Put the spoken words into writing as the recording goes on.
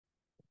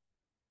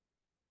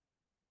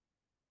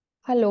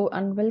Hello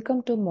and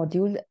welcome to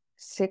module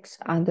 6,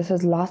 and this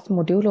is last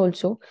module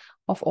also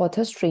of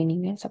authors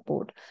training and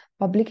support.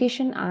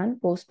 Publication and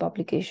post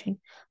publication.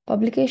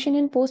 Publication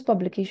and post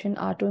publication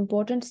are two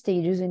important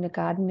stages in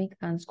academic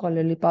and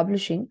scholarly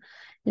publishing.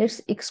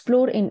 Let's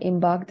explore and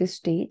embark this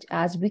stage.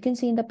 As we can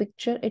see in the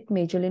picture, it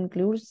majorly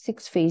includes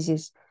 6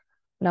 phases.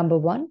 Number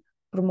 1,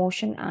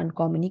 promotion and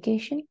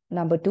communication.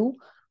 Number 2,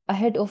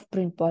 ahead of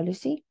print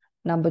policy.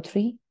 Number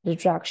 3,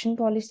 retraction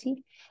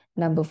policy.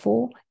 Number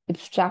 4,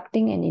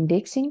 abstracting and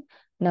indexing.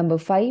 Number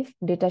 5,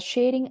 data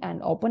sharing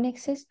and open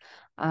access.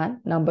 And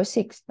number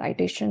 6,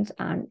 citations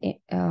and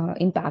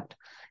impact.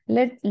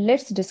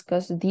 Let's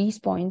discuss these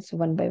points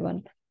one by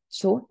one.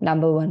 So,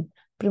 number 1,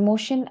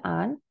 promotion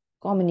and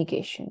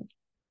communication.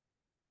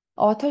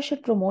 Authors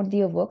should promote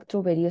their work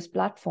through various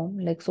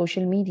platforms like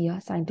social media,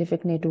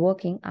 scientific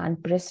networking,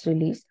 and press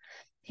release.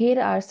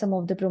 Here are some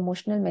of the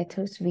promotional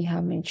methods we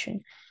have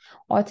mentioned.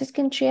 Authors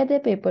can share their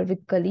paper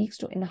with colleagues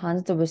to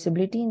enhance the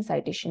visibility and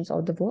citations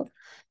of the work,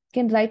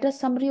 can write a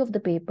summary of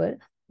the paper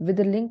with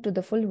a link to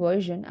the full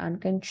version,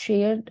 and can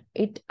share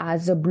it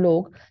as a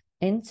blog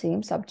in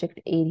same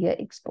subject area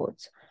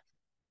experts.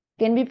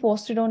 Can be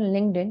posted on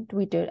LinkedIn,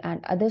 Twitter,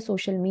 and other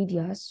social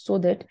medias so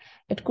that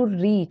it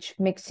could reach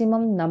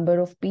maximum number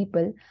of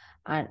people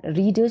and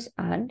readers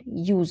and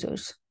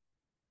users.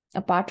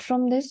 Apart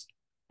from this,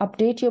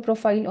 update your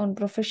profile on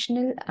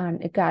professional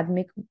and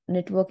academic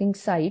networking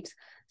sites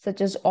such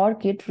as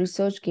ORCID,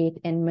 ResearchGate,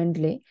 and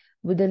Mendeley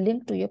with a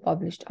link to your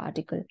published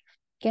article.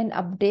 Can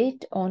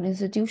update on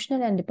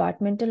institutional and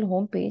departmental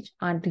homepage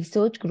and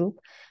research group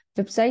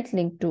website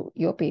link to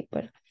your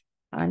paper.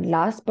 And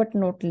last but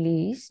not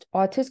least,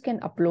 authors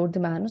can upload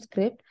the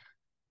manuscript,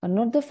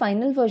 not the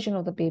final version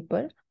of the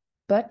paper,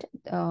 but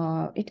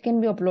it can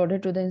be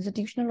uploaded to the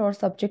institutional or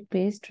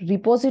subject-based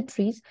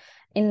repositories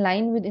in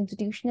line with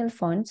institutional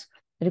funds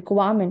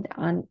requirement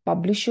and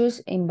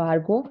publishers'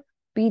 embargo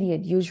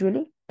period,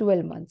 usually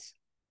 12 months.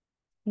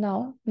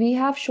 Now, we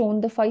have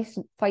shown the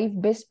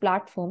five best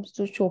platforms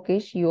to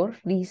showcase your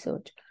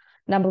research.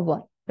 Number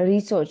 1,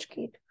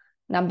 ResearchGate.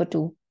 Number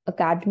 2,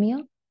 Academia.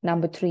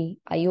 Number 3,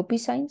 IOP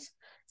Science,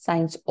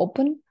 Science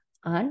Open,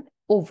 and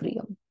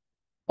Orvium.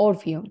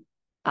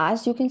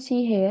 As you can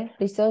see here,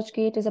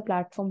 ResearchGate is a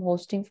platform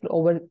hosting for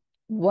over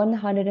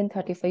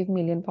 135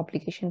 million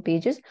publication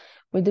pages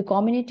with a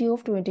community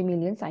of 20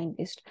 million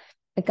scientists.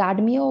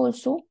 Academia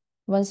also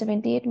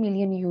 178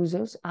 million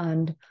users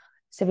and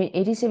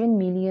 87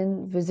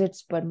 million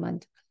visits per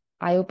month.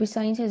 IOP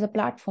Science is a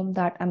platform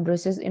that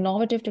embraces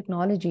innovative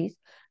technologies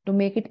to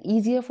make it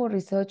easier for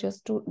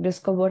researchers to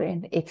discover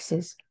and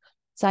access.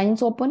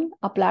 Science Open,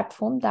 a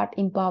platform that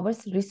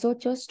empowers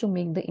researchers to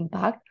make the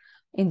impact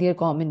in their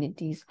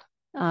communities.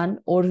 And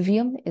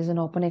Orvium is an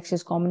open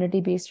access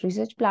community-based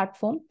research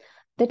platform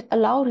that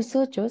allow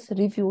researchers,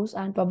 reviewers,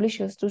 and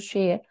publishers to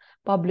share,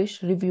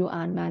 publish, review,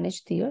 and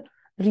manage their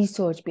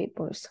research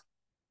papers.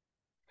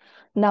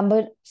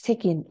 Number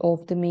 2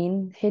 of the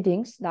main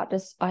headings, that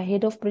is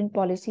ahead of print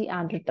policy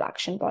and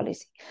retraction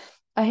policy.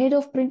 Ahead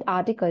of print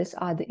articles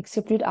are the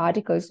accepted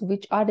articles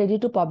which are ready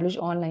to publish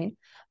online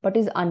but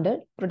is under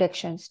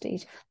production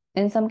stage.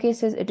 In some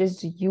cases, it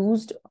is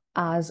used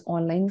as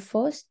online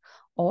first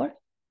or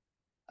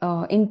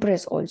in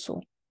press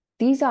also.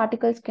 These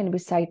articles can be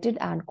cited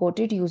and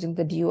quoted using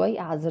the DOI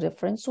as a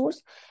reference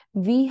source.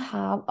 We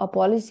have a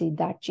policy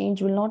that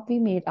change will not be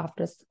made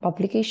after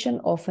publication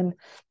of an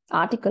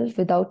article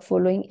without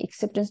following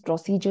acceptance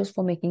procedures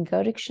for making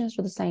corrections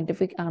to the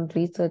scientific and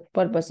research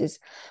purposes.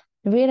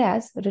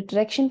 Whereas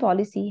retraction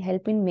policy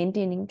help in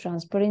maintaining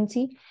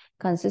transparency,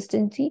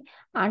 consistency,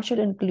 and should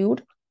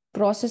include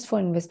process for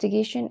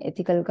investigation,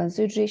 ethical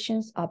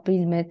considerations,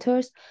 appeal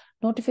methods,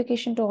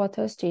 notification to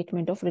author,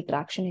 statement of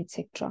retraction,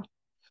 etc.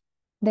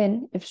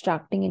 Then,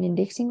 abstracting and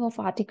indexing of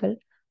article.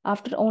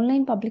 After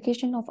online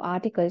publication of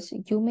articles,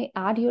 you may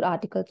add your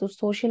article to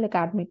social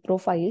academic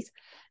profiles.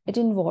 It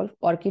involves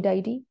ORCID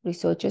ID,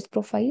 researcher's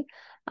profile,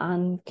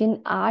 and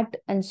can add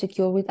and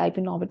secure with IP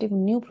innovative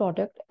new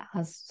product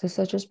as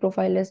researcher's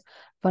profile is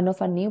one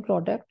of our new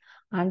product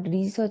and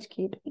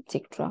ResearchGate,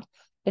 etc.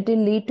 It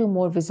will lead to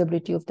more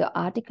visibility of the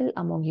article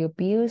among your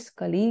peers,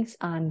 colleagues,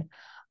 and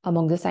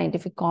among the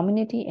scientific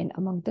community and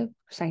among the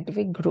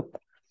scientific group.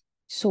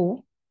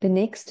 So, the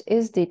next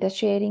is data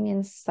sharing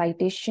and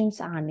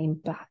citations and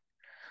impact.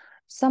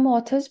 Some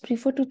authors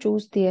prefer to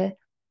choose their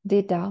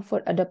data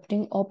for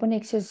adopting open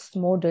access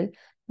model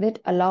that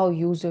allow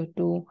user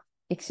to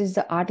access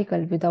the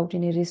article without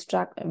any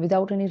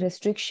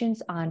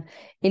restrictions and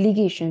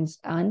allegations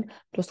and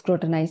to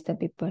scrutinize the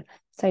paper.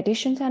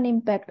 Citations and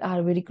impact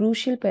are very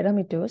crucial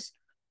parameters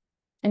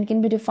and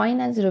can be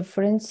defined as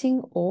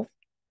referencing of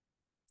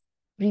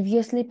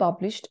previously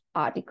published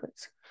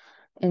articles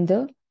in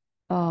the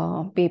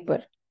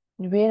paper.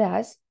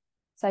 Whereas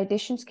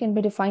citations can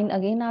be defined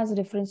again as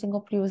referencing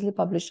of previously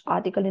published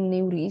article in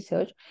new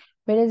research,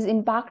 whereas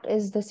impact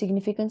is the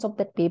significance of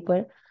that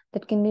paper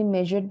that can be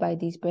measured by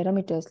these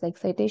parameters like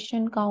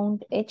citation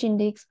count,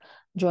 H-index,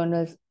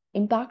 journals,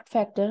 impact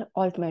factor,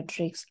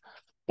 altmetrics.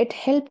 It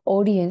helps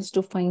audience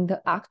to find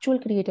the actual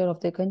creator of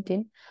the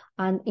content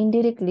and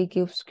indirectly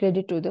gives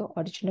credit to the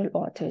original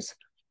authors.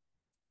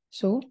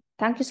 So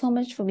thank you so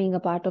much for being a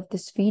part of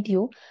this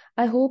video.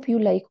 I hope you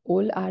like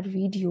all our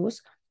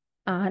videos,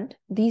 and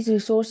these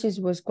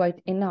resources was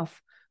quite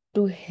enough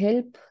to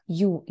help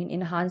you in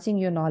enhancing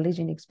your knowledge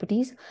and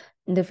expertise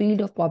in the field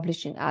of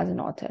publishing as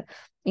an author.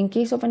 In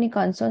case of any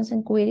concerns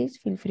and queries,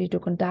 feel free to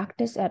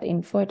contact us at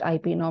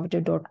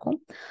info@ipinnovative.com.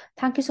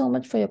 Thank you so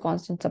much for your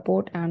constant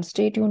support, and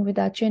stay tuned with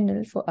our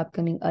channel for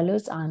upcoming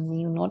alerts and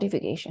new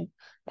notification.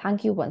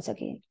 Thank you once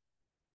again.